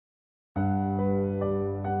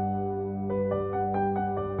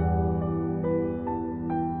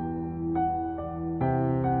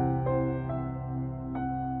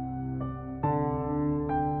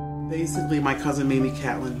Basically, my cousin Mamie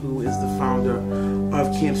Catlin, who is the founder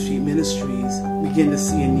of Camp Street Ministries, began to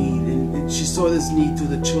see a need, and she saw this need through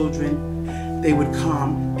the children. They would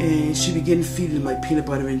come, and she began feeding them like peanut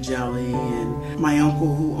butter and jelly. And my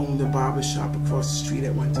uncle, who owned a barber shop across the street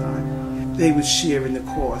at one time, they would share in the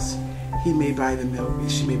cost. He may buy the milk,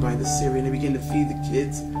 and she may buy the cereal. And they began to feed the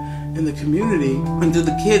kids in the community. And through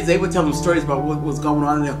the kids, they would tell them stories about what was going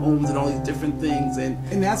on in their homes and all these different things.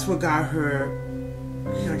 And that's what got her,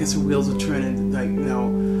 I guess her wheels were turning, like,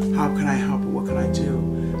 how can I help her? What can I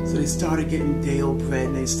do? So they started getting day-old bread,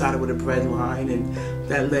 and they started with a bread line, and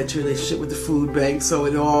that led to a relationship with the food bank. So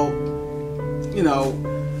it all,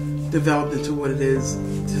 developed into what it is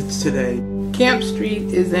today. Camp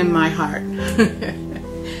Street is in my heart.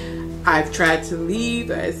 I've tried to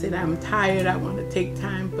leave. I said, I'm tired, I want to take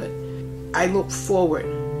time, but I look forward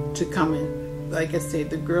to coming. Like I said,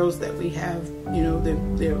 the girls that we have,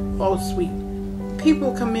 they're all sweet.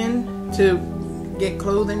 People come in to get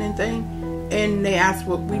clothing and things, and they ask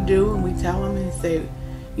what we do, and we tell them and say,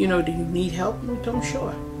 do you need help? And we tell them,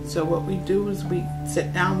 sure. So what we do is we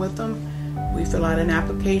sit down with them, we fill out an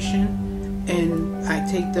application, and I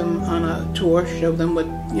take them on a tour, show them what,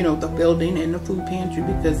 the building and the food pantry,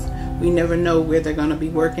 because we never know where they're going to be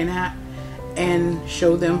working at, and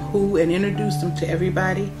show them who and introduce them to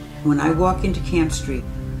everybody. When I walk into Camp Street,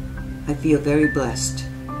 I feel very blessed,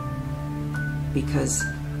 because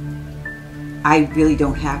I really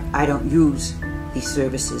I don't use these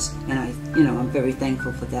services, and I'm very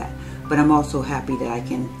thankful for that. But I'm also happy that I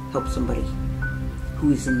can help somebody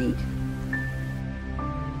who is in need.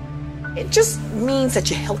 It just means that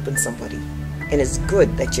you're helping somebody, and it's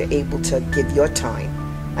good that you're able to give your time.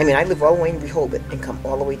 I mean, I live all the way in Rehoboth and come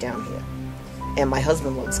all the way down here, and my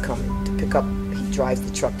husband loves coming to pick up. He drives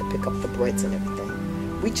the truck to pick up the breads and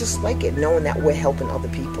everything. We just like it, knowing that we're helping other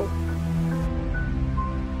people.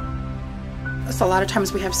 So a lot of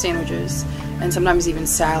times we have sandwiches and sometimes even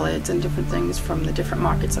salads and different things from the different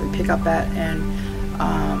markets that we pick up at, and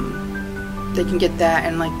they can get that.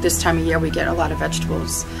 And like this time of year we get a lot of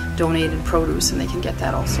vegetables, donated produce, and they can get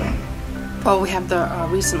that also. Well, we have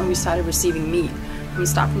recently we started receiving meat from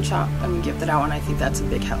Stop and Shop, and we give it out, and I think that's a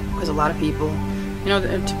big help, because a lot of people,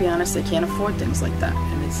 to be honest, they can't afford things like that,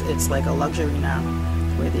 and it's like a luxury now,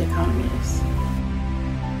 the way the economy is.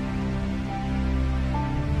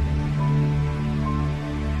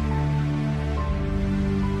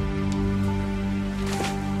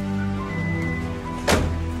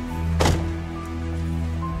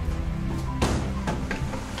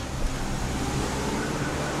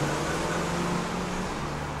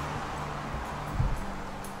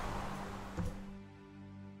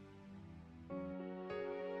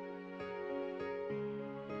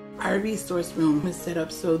 Our resource room is set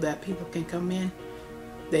up so that people can come in.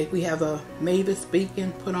 We have a Mavis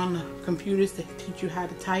beacon put on the computers that teach you how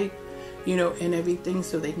to type, and everything,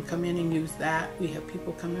 so they can come in and use that. We have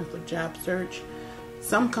people come in for job search.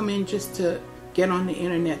 Some come in just to get on the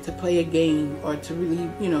internet to play a game or to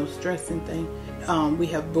relieve, stress and things. We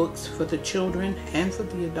have books for the children and for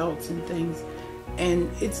the adults and things. And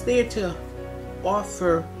it's there to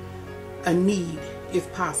offer a need, if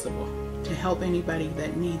possible, to help anybody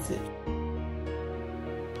that needs it.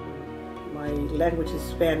 My language is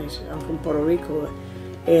Spanish. I'm from Puerto Rico,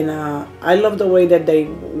 and I love the way that they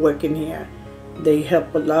work in here. They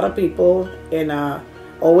help a lot of people, and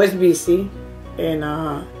always busy, and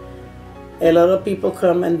a lot of people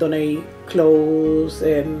come and donate clothes,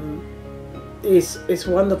 and it's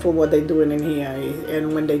wonderful what they're doing in here.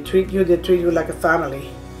 And when they treat you like a family.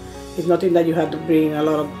 It's nothing that you have to bring a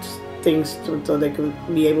lot of things so they can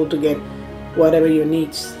be able to get whatever you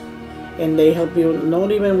need, and they help you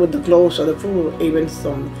not even with the clothes or the food, even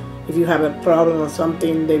if you have a problem or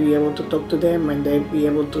something, they be able to talk to them and they be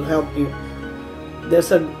able to help you.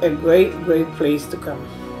 There's a great place to come.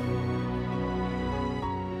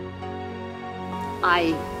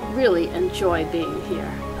 I really enjoy being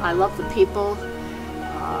here. I love the people.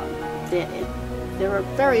 They're a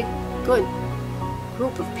very good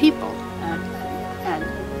group of people, and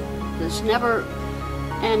there's never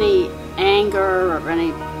any anger or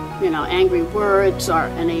any, angry words or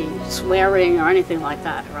any swearing or anything like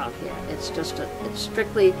that around here. It's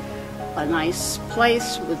strictly a nice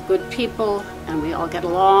place with good people, and we all get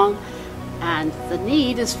along, and the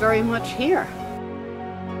need is very much here.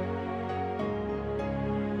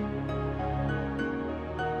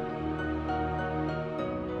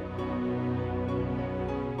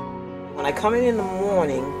 When I come in the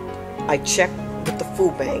morning, I check with the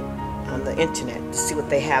food bank on the internet to see what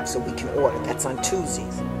they have so we can order. That's on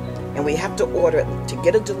Tuesdays. And we have to order, to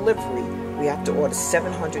get a delivery, we have to order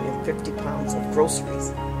 750 pounds of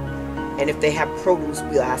groceries. And if they have produce,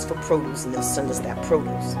 we'll ask for produce and they'll send us that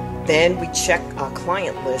produce. Then we check our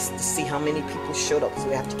client list to see how many people showed up. So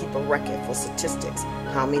we have to keep a record for statistics.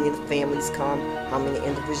 How many of the families come, how many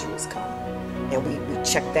individuals come. And we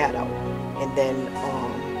check that out. And then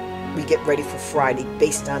we get ready for Friday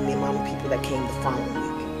based on the amount of people that came the following week.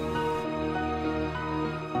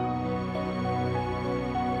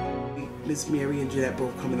 Miss Mary and Jeanette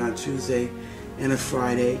both coming on Tuesday and a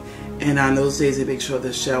Friday, and on those days they make sure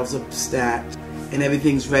the shelves are stacked and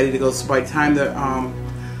everything's ready to go. So by the time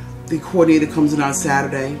the coordinator comes in on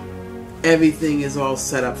Saturday, everything is all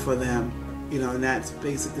set up for them, you know, and that's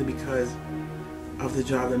basically because of the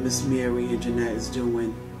job that Miss Mary and Jeanette is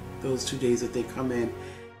doing those 2 days that they come in.